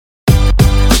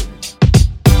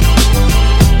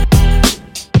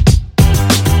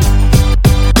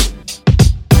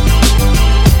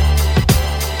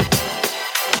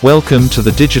Welcome to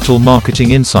the Digital Marketing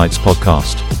Insights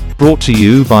podcast, brought to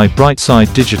you by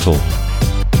Brightside Digital.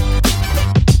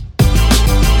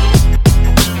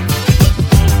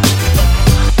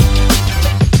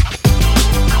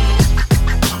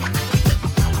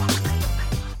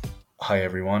 Hi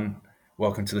everyone,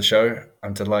 welcome to the show.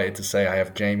 I'm delighted to say I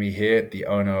have Jamie here, the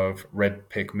owner of Red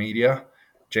Pick Media.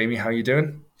 Jamie, how are you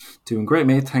doing? Doing great,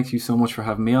 mate. Thank you so much for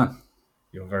having me on.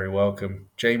 You're very welcome.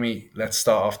 Jamie, let's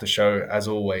start off the show. As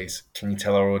always, can you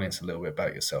tell our audience a little bit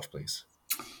about yourself, please?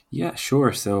 Yeah,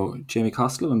 sure. So, Jamie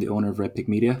Costello, I'm the owner of Red Pick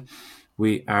Media.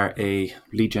 We are a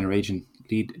lead generation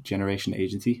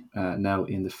agency now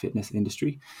in the fitness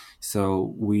industry.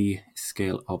 So we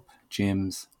scale up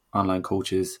gyms, online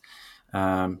coaches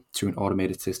through an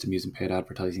automated system using paid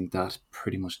advertising that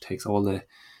pretty much takes all the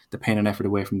pain and effort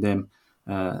away from them,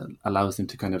 allows them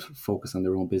to kind of focus on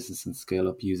their own business and scale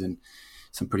up using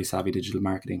some pretty savvy digital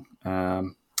marketing.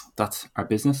 That's our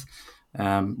business.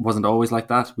 Wasn't always like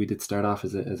that. We did start off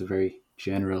as a very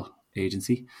general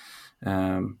agency.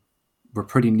 We're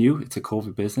pretty new. It's a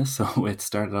COVID business, so it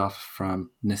started off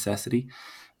from necessity.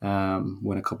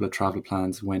 When a couple of travel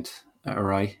plans went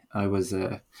awry,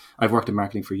 I've worked in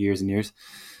marketing for years and years.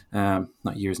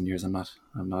 Not years and years. I'm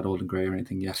not old and grey or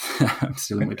anything yet. I'm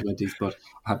still in my 20s, but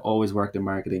I've always worked in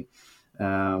marketing.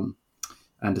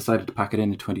 And decided to pack it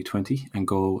in 2020 and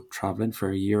go traveling for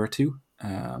a year or two.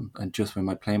 And just when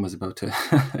my plane was about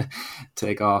to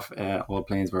take off, all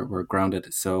planes were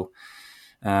grounded. So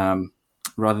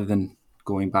rather than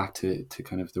going back to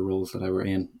kind of the roles that I were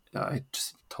in, I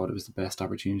just thought it was the best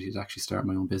opportunity to actually start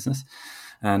my own business.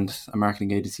 And a marketing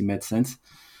agency made sense.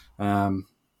 And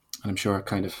I'm sure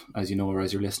kind of, as you know, or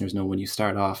as your listeners know, when you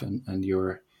start off and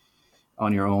you're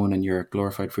on your own and you're a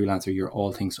glorified freelancer, you're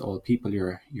all things to all people.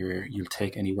 You'll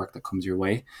take any work that comes your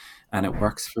way, and it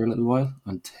works for a little while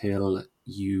until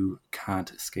you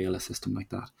can't scale a system like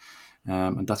that.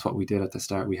 And that's what we did at the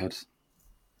start. We had,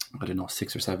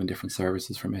 6 or 7 different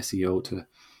services, from SEO to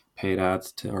paid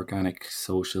ads to organic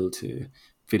social to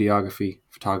videography,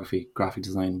 photography, graphic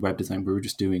design, web design. We were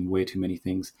just doing way too many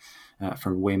things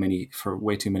for way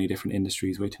too many different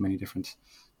industries, way too many different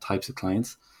types of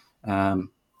clients.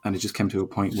 And it just came to a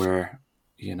point where,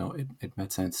 it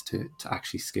made sense to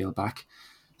actually scale back,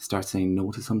 start saying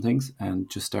no to some things, and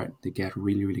just start to get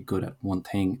really, really good at one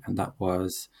thing. And that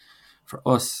was, for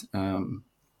us,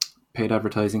 paid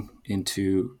advertising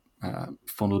into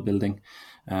funnel building,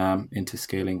 into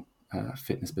scaling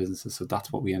fitness businesses. So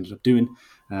that's what we ended up doing.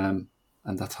 And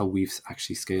that's how we've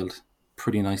actually scaled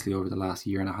pretty nicely over the last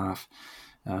year and a half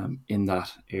in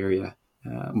that area.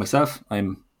 Myself,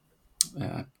 I'm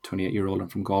 28-year-old. I'm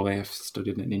from Galway. I've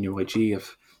studied in UIG.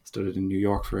 I've studied in New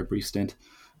York for a brief stint.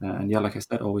 And like I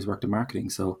said, always worked in marketing.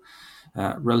 So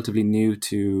relatively new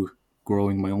to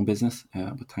growing my own business,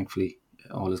 but thankfully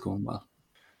all is going well.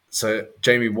 So,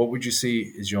 Jamie, what would you see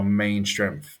is your main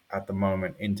strength at the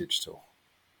moment in digital?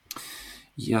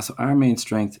 Yeah, so our main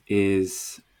strength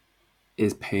is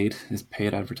paid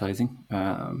advertising.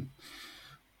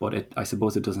 But I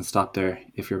suppose it doesn't stop there.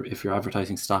 If your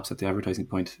advertising stops at the advertising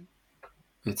point,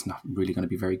 it's not really going to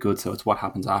be very good. So it's what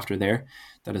happens after there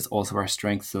that is also our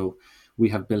strength. So we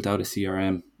have built out a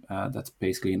CRM that's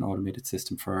basically an automated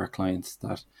system for our clients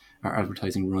that our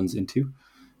advertising runs into.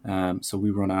 So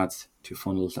we run ads to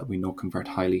funnels that we know convert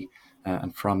highly.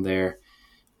 And from there,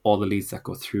 all the leads that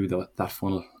go through that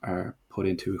funnel are put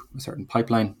into a certain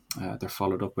pipeline. They're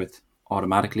followed up with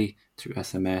automatically through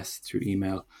SMS, through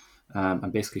email,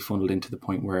 and basically funneled into the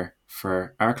point where,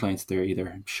 for our clients, they're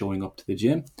either showing up to the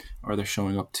gym or they're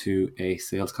showing up to a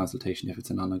sales consultation if it's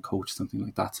an online coach, something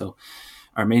like that. So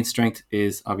our main strength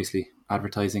is obviously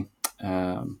advertising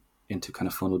into kind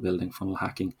of funnel building, funnel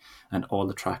hacking, and all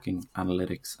the tracking,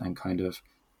 analytics, and kind of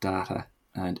data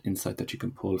and insight that you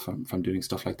can pull from doing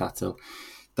stuff like that. So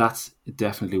that's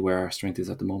definitely where our strength is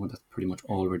at the moment. That's pretty much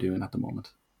all we're doing at the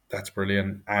moment. That's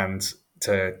brilliant. And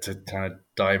to kind of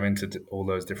dive into all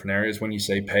those different areas, when you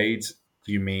say paid,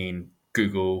 do you mean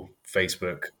Google,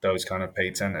 Facebook, those kind of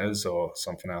paid centers, or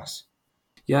something else?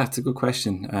 Yeah, it's a good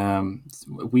question.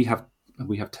 We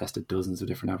have tested dozens of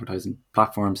different advertising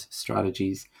platforms,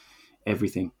 strategies,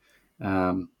 everything.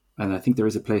 And I think there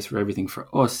is a place for everything. For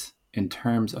us, in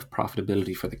terms of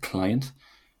profitability for the client,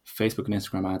 Facebook and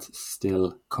Instagram ads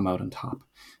still come out on top.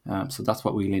 So that's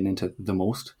what we lean into the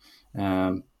most.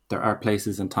 There are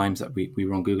places and times that we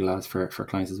run Google ads for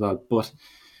clients as well, but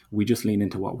we just lean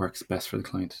into what works best for the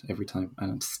client every time.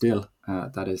 And still,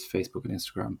 that is Facebook and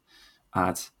Instagram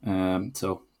ads.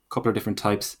 So a couple of different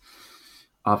types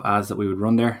of ads that we would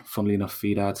run there. Funnily enough,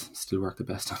 feed ads still work the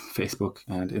best on Facebook,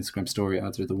 and Instagram story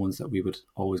ads are the ones that we would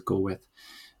always go with.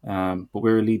 But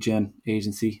we're a lead gen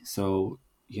agency, so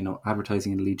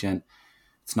advertising and lead gen,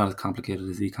 it's not as complicated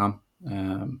as ecom.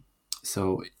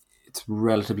 So it's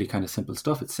relatively kind of simple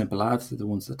stuff. It's simple ads. They're the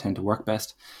ones that tend to work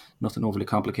best. Nothing overly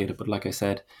complicated. But like I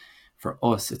said, for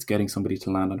us, it's getting somebody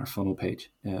to land on our funnel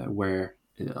page where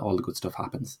all the good stuff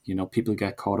happens. People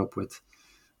get caught up with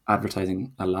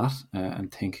advertising a lot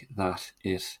and think that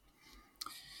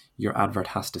your advert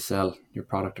has to sell your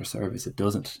product or service. It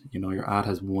doesn't. Your ad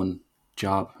has one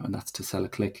job, and that's to sell a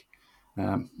click.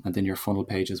 And then your funnel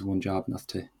page has one job, and that's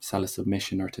to sell a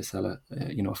submission or to sell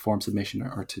a form submission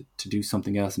or to do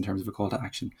something else in terms of a call to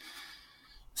action.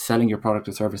 Selling your product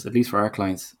or service, at least for our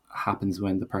clients, happens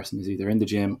when the person is either in the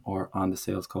gym or on the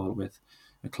sales call with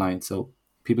a client. So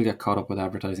people get caught up with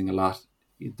advertising a lot.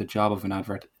 The job of an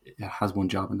advert, it has one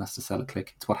job, and that's to sell a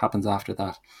click. It's what happens after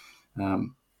that,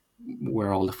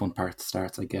 where all the fun part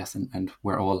starts, I guess, and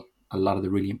where a lot of the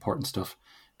really important stuff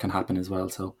can happen as well.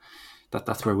 So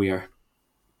that's where we are.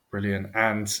 Brilliant.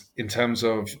 And in terms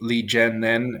of lead gen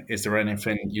then, is there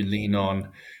anything you lean on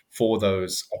for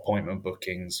those appointment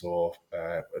bookings or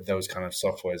those kind of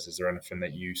softwares? Is there anything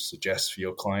that you suggest for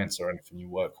your clients or anything you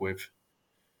work with?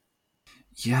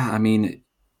 Yeah, I mean,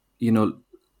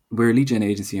 we're a lead gen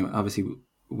agency, and obviously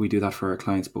we do that for our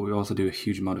clients, but we also do a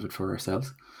huge amount of it for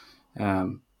ourselves.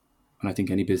 And I think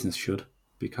any business should,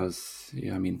 because,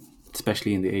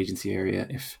 especially in the agency area,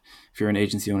 if you're an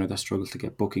agency owner that struggles to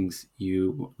get bookings,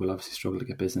 you will obviously struggle to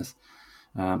get business.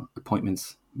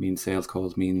 Appointments means sales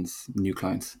calls, means new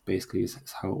clients, basically is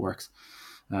how it works.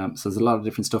 So there's a lot of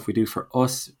different stuff we do. For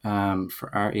us, for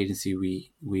our agency,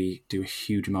 we do a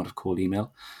huge amount of cold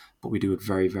email, but we do it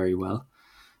very, very well.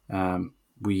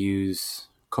 We use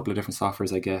a couple of different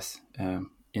softwares, I guess,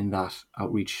 in that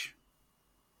outreach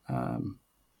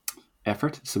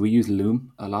effort. So we use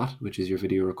Loom a lot, which is your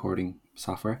video recording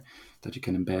software that you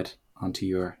can embed onto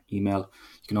your email.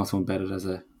 You can also embed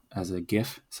it as a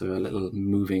GIF, so a little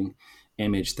moving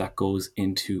image that goes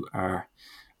into our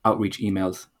outreach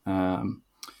emails. And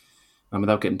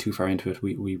without getting too far into it,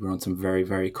 we run some very,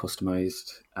 very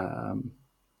customized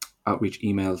outreach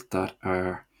emails that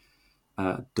are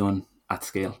done at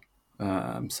scale.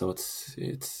 So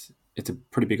it's a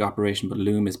pretty big operation, but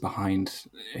Loom is behind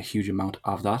a huge amount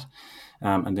of that.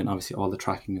 And then obviously all the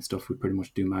tracking and stuff we pretty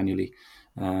much do manually.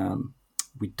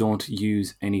 We don't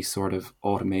use any sort of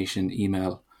automation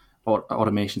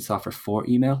software for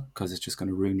email, because it's just going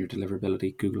to ruin your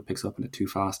deliverability. Google picks up on it too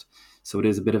fast. So it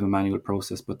is a bit of a manual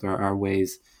process, but there are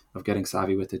ways of getting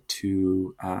savvy with it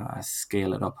to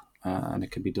scale it up. And it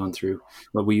can be done through,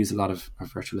 we use a lot of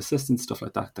virtual assistants, stuff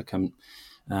like that can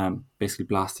basically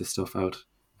blast this stuff out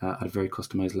at a very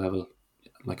customized level,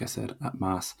 like I said, at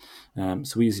mass.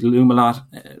 So we use Loom a lot.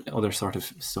 Other sort of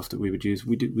stuff that we would use,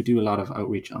 we do a lot of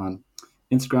outreach on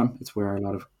Instagram. It's where a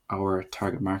lot of our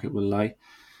target market will lie.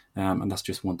 And that's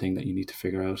just one thing that you need to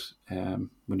figure out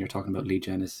when you're talking about lead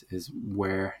gen is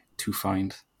where to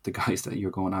find the guys that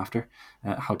you're going after,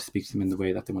 how to speak to them in the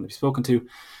way that they want to be spoken to,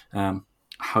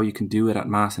 how you can do it at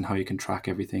mass, and how you can track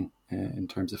everything in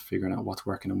terms of figuring out what's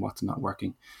working and what's not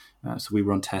working. So we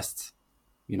run tests,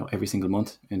 every single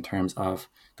month in terms of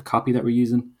the copy that we're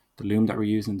using, the Loom that we're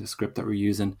using, the script that we're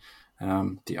using,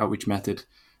 the outreach method,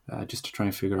 just to try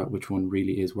and figure out which one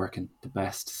really is working the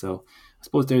best. So I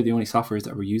suppose they're the only softwares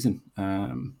that we're using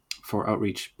for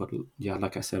outreach. But yeah,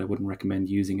 like I said, I wouldn't recommend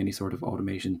using any sort of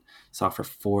automation software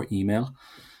for email,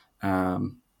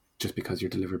 just because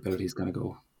your deliverability is going to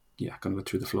go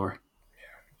through the floor.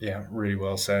 Yeah, really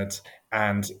well said.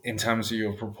 And in terms of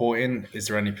your reporting, is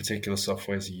there any particular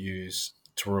softwares you use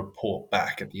to report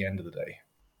back at the end of the day?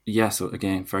 Yeah, so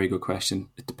again, very good question.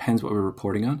 It depends what we're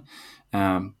reporting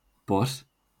on. But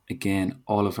again,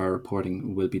 all of our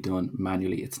reporting will be done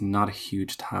manually. It's not a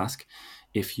huge task.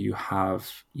 If you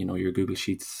have, your Google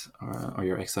Sheets or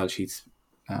your Excel sheets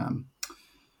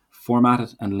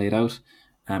formatted and laid out,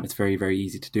 it's very, very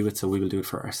easy to do it. So we will do it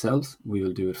for ourselves. We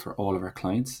will do it for all of our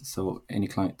clients. So any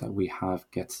client that we have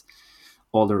gets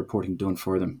all the reporting done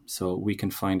for them. So we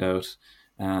can find out,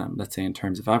 let's say in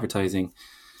terms of advertising,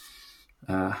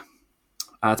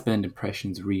 ad spend,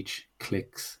 impressions, reach,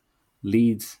 clicks,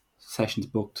 leads, sessions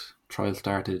booked, trial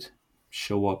started,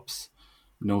 show ups,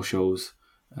 no shows,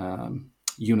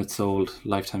 units sold,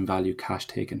 lifetime value, cash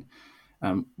taken.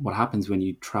 What happens when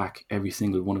you track every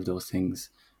single one of those things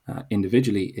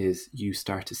individually is you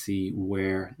start to see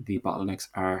where the bottlenecks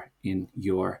are in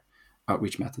your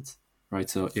outreach methods, right?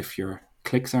 So if your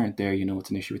clicks aren't there, it's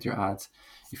an issue with your ads.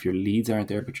 If your leads aren't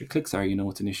there, but your clicks are,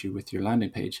 it's an issue with your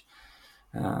landing page.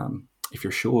 If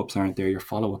your show-ups aren't there, your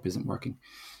follow-up isn't working.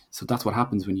 So that's what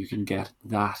happens when you can get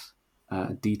that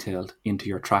detailed into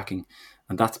your tracking.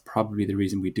 And that's probably the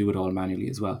reason we do it all manually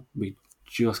as well. We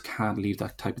just can't leave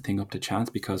that type of thing up to chance,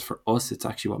 because for us, it's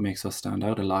actually what makes us stand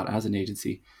out a lot as an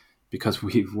agency, because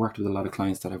we've worked with a lot of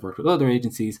clients that have worked with other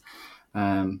agencies,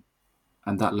 and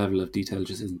that level of detail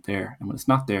just isn't there. And when it's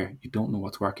not there, you don't know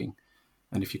what's working.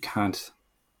 And if you can't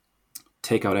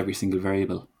take out every single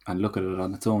variable and look at it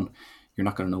on its own, you're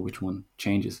not going to know which one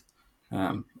changes.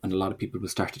 And a lot of people will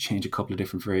start to change a couple of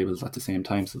different variables at the same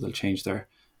time. So they'll change their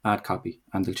ad copy,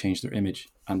 and they'll change their image,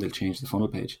 and they'll change the funnel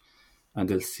page, and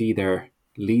they'll see their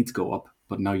leads go up.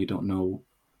 But now you don't know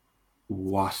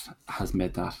what has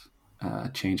made that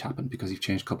change happen, because you've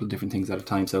changed a couple of different things at a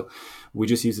time. So we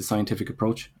just use the scientific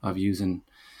approach of using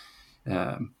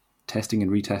testing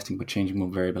and retesting, but changing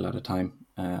one variable at a time.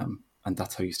 And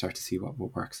that's how you start to see what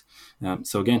works.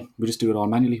 So again, we just do it all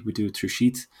manually. We do it through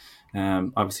sheets.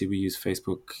 Obviously, we use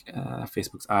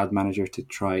Facebook's ad manager to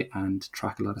try and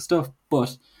track a lot of stuff.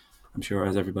 But I'm sure,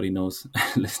 as everybody knows,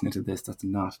 listening to this, that's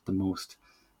not the most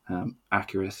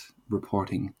accurate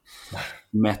reporting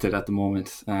method at the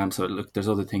moment. So look, there's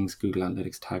other things, Google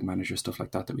Analytics, Tag Manager, stuff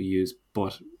like that we use.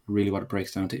 But really what it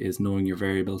breaks down to is knowing your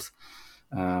variables,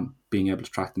 being able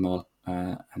to track them all.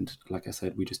 And like I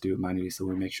said, we just do it manually, so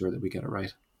we make sure that we get it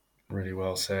right. Really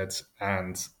well said.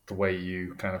 And the way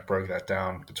you kind of broke that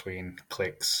down between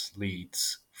clicks,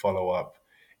 leads, follow up,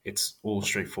 it's all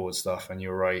straightforward stuff. And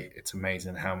you're right, it's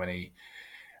amazing how many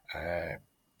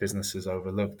businesses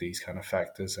overlook these kind of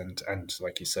factors and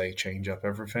like you say, change up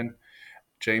everything.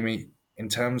 Jamie, in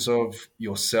terms of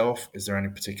yourself, is there any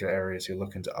particular areas you're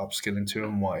looking to upskill into,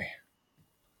 and why?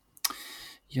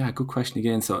 Yeah, good question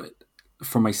again. So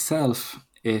for myself,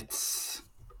 it's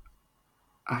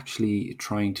actually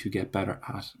trying to get better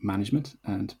at management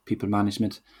and people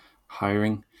management,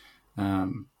 hiring,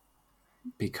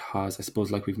 because I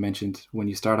suppose, like we've mentioned, when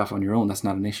you start off on your own, that's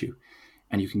not an issue,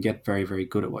 and you can get very, very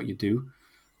good at what you do.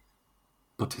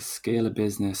 But to scale a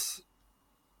business,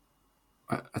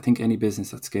 I think any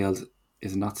business that scales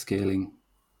is not scaling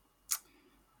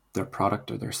their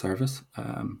product or their service.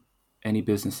 Any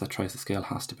business that tries to scale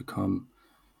has to become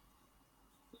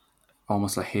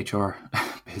almost like HR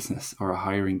business or a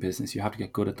hiring business. You have to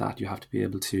get good at that. You have to be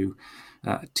able to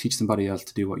teach somebody else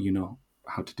to do what you know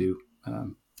how to do.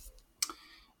 And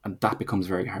that becomes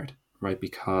very hard, right?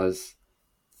 Because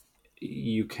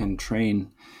you can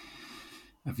train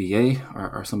a VA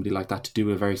or somebody like that to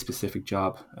do a very specific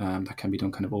job that can be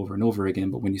done kind of over and over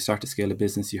again. But when you start to scale a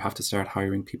business, you have to start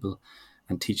hiring people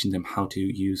and teaching them how to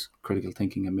use critical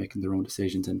thinking and making their own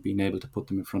decisions and being able to put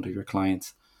them in front of your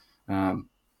clients,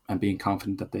 and being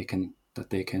confident that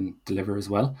they can deliver as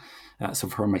well. So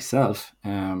for myself,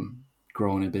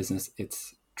 growing a business,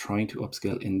 it's trying to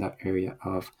upskill in that area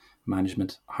of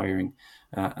management, hiring,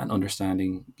 and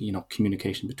understanding,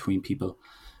 communication between people.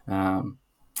 And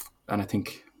I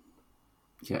think,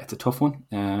 it's a tough one.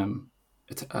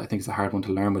 I think it's a hard one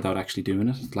to learn without actually doing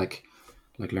it. It's like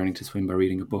learning to swim by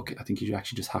reading a book. I think you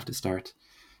actually just have to start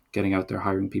getting out there,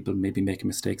 hiring people, maybe making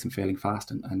mistakes and failing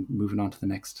fast, and moving on to the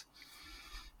next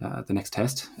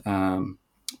test.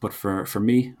 But for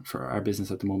me, for our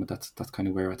business at the moment, that's kind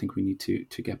of where I think we need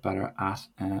to get better at.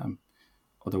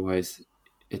 Otherwise,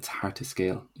 it's hard to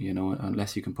scale.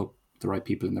 Unless you can put the right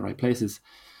people in the right places,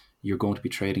 you're going to be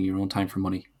trading your own time for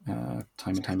money,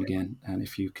 time and time again. And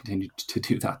if you continue to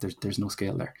do that, there's no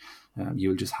scale there.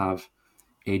 You'll just have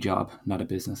a job, not a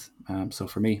business. So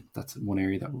for me, that's one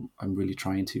area that I'm really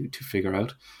trying to figure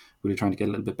out, really trying to get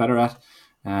a little bit better at.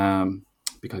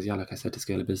 Because like I said, to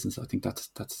scale a business, I think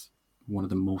that's one of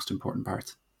the most important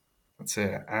parts. That's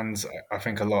it. And I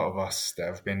think a lot of us that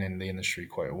have been in the industry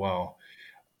quite a while,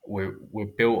 we're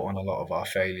built on a lot of our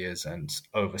failures and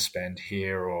overspend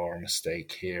here, or a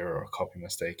mistake here, or a copy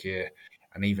mistake here.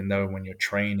 And even though when you're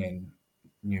training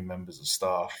new members of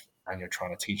staff and you're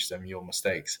trying to teach them your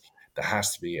mistakes, there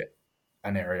has to be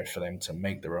an area for them to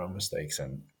make their own mistakes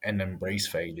and embrace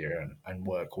failure and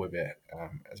work with it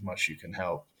as much as you can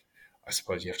help. I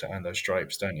suppose you have to earn those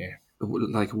stripes, don't you?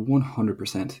 Like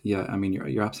 100%. Yeah, I mean,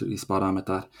 you're absolutely spot on with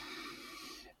that.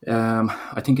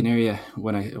 I think an area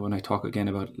when I talk again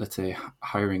about, let's say,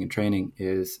 hiring and training,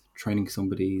 is training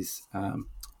somebody's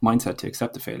mindset to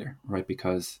accept the failure, right?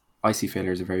 Because I see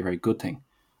failure as a very, very good thing.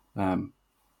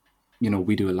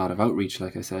 We do a lot of outreach,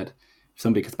 like I said. If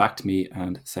somebody gets back to me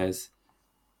and says,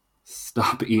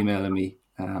 stop emailing me,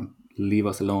 leave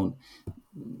us alone,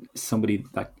 somebody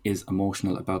that is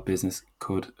emotional about business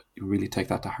could really take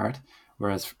that to heart.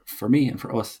 Whereas for me and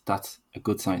for us, that's a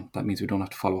good sign. That means we don't have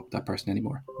to follow up that person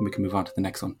anymore, and we can move on to the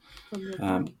next one.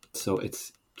 So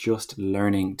it's just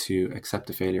learning to accept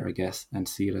the failure, I guess, and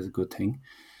see it as a good thing.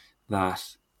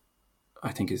 That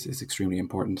I think is extremely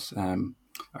important.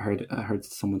 I heard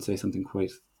someone say something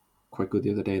quite good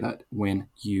the other day, that when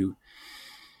you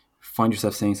find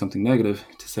yourself saying something negative,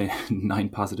 to say 9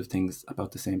 positive things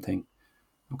about the same thing.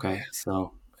 Okay,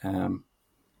 so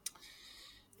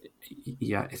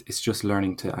yeah, it's just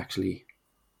learning to actually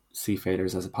see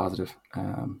failures as a positive.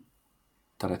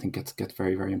 That I think gets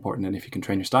very, very important. And if you can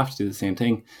train your staff to do the same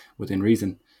thing within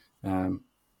reason,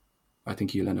 I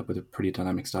think you'll end up with a pretty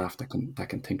dynamic staff that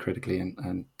can think critically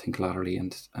and think laterally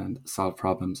and solve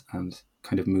problems and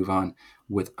kind of move on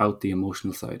without the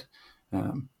emotional side.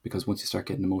 Because once you start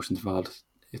getting emotions involved,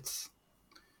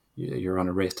 you're on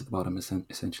a race to the bottom,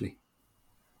 essentially.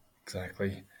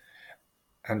 Exactly.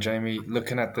 And Jamie,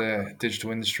 looking at the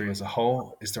digital industry as a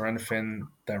whole, is there anything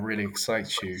that really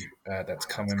excites you that's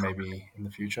coming maybe in the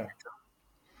future?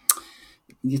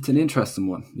 It's an interesting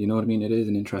one. You know what I mean? It is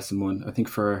an interesting one. I think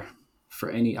for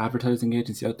any advertising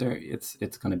agency out there, it's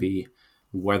going to be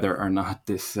whether or not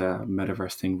this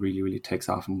metaverse thing really, really takes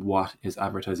off, and what is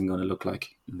advertising going to look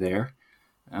like there.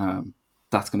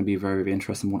 That's going to be a very, very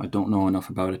interesting one. I don't know enough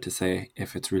about it to say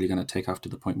if it's really going to take off to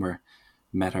the point where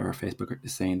Meta or Facebook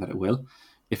is saying that it will.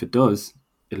 If it does,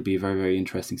 it'll be a very, very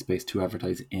interesting space to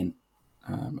advertise in.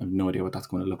 I have no idea what that's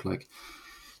going to look like.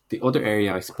 The other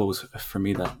area, I suppose, for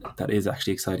me that is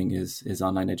actually exciting is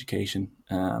online education,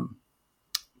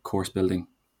 course building,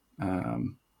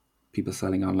 people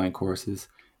selling online courses.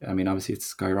 I mean, obviously,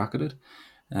 it's skyrocketed.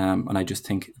 And I just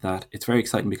think that it's very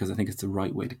exciting because I think it's the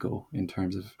right way to go in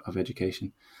terms of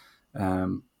education.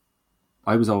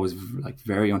 I was always like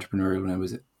very entrepreneurial when I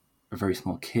was a very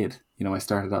small kid. You know, I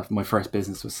started off, my first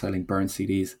business was selling burned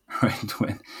CDs,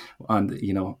 right?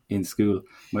 In school,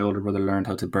 my older brother learned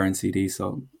how to burn CDs.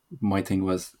 So my thing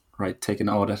was, right, take an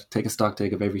audit, take a stock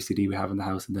take of every CD we have in the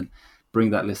house, and then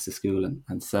bring that list to school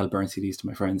and sell burned CDs to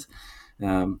my friends.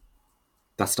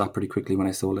 That stopped pretty quickly when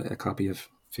I sold a copy of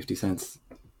 50 Cents,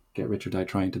 Get Rich or Die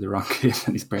Trying, to the wrong kid,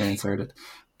 and his parents heard it.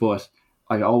 But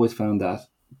I always found that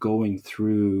going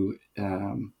through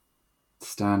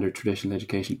standard traditional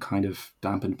education kind of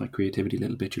dampened my creativity a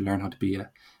little bit. You learn how to be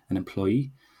an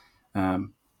employee. And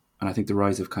I think the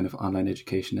rise of kind of online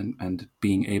education and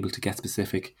being able to get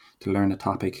specific, to learn a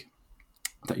topic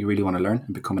that you really want to learn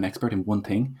and become an expert in one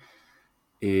thing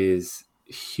is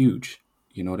huge.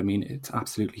 You know what I mean? It's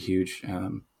absolutely huge.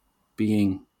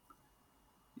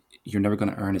 You're never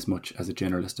going to earn as much as a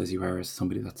generalist as you are as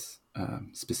somebody that's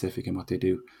specific in what they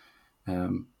do.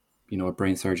 A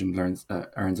brain surgeon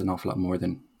earns an awful lot more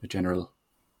than a general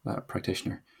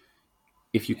practitioner.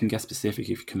 If you can get specific,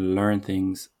 if you can learn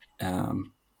things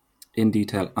in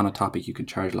detail on a topic, you can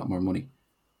charge a lot more money.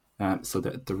 So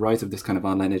the rise of this kind of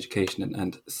online education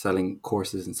and selling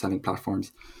courses and selling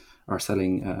platforms, or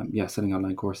selling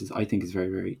online courses, I think is very,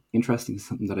 very interesting. It's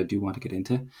something that I do want to get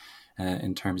into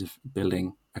in terms of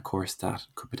building a course that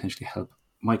could potentially help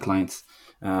my clients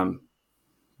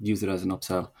use it as an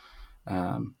upsell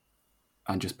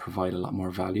and just provide a lot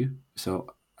more value. So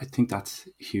I think that's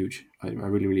huge. I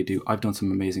really, really do. I've done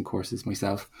some amazing courses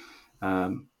myself.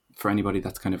 For anybody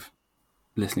that's kind of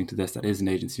listening to this that is an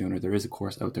agency owner, there is a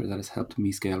course out there that has helped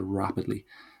me scale rapidly.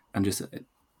 And just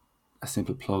a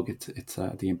simple plug, it's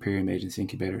the Imperium Agency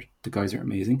Incubator. The guys are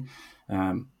amazing.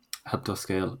 Helped us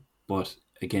scale. But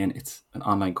again, it's an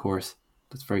online course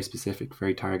that's very specific,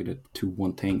 very targeted to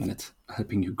one thing, and it's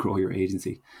helping you grow your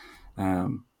agency.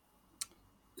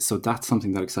 So that's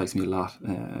something that excites me a lot,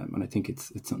 and I think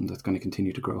it's something that's going to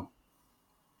continue to grow.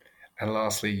 And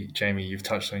lastly, Jamie, you've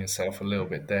touched on yourself a little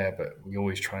bit there, but we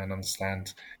always try and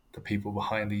understand the people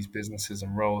behind these businesses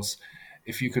and roles.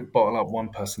 If you could bottle up one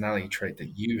personality trait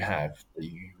that you have that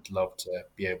you would love to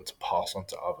be able to pass on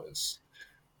to others,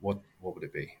 what would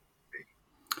it be?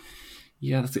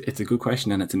 Yeah, it's a good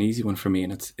question, and it's an easy one for me,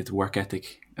 and it's work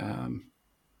ethic.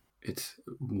 It's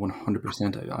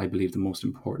 100%, I believe, the most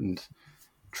important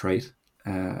trait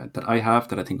that I have,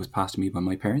 that I think was passed to me by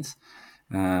my parents.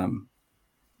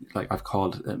 Like I've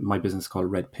called my business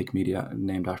called Red Pick Media,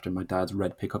 named after my dad's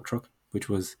red pickup truck, which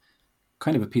was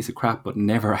kind of a piece of crap, but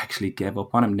never actually gave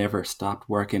up on him, never stopped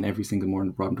working. Every single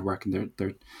morning brought him to work, and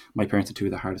they're my parents are two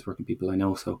of the hardest working people I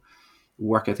know. So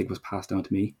work ethic was passed down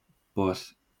to me, but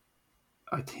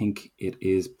I think it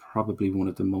is probably one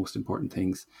of the most important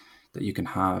things that you can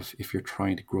have if you're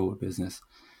trying to grow a business.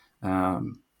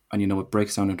 And it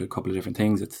breaks down into a couple of different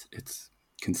things. It's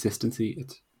consistency,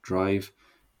 it's drive,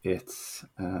 it's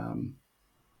a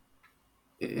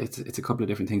couple of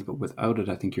different things. But without it,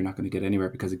 I think you're not going to get anywhere,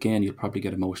 because again, you'll probably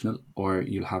get emotional, or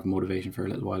you'll have motivation for a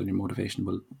little while, and your motivation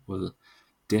will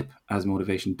dip, as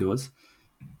motivation does.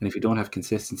 And if you don't have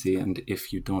consistency, and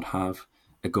if you don't have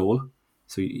a goal,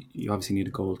 So you obviously need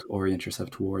a goal to orient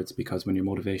yourself towards, because when your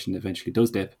motivation eventually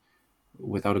does dip,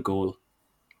 without a goal,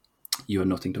 you have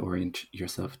nothing to orient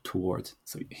yourself towards.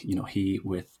 So, he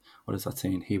with, what is that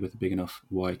saying? He with a big enough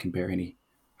why can bear any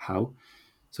how.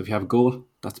 So if you have a goal,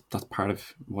 that's part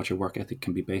of what your work ethic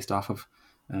can be based off of.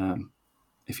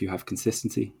 If you have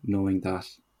consistency, knowing that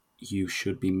you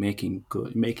should be making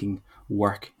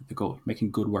work the goal,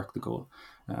 making good work the goal.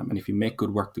 And if you make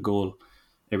good work the goal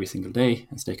every single day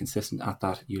and stay consistent at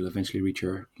that, you'll eventually reach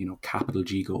your, capital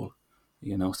G goal.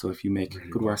 So if you make Really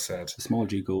good well work said. the small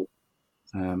G goal,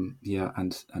 and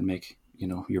make,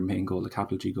 your main goal the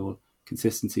capital G goal,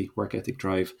 consistency, work ethic,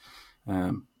 drive,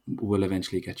 will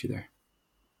eventually get you there.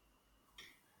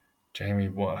 Jamie,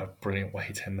 what a brilliant way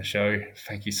to end the show.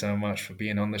 Thank you so much for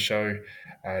being on the show.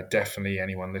 Definitely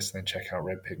anyone listening, check out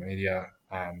Red Pick Media.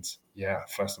 And yeah,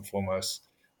 first and foremost,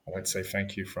 I'd like to say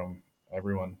thank you from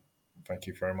everyone. Thank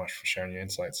you very much for sharing your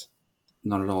insights.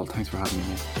 Not at all. Thanks for having me,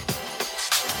 mate.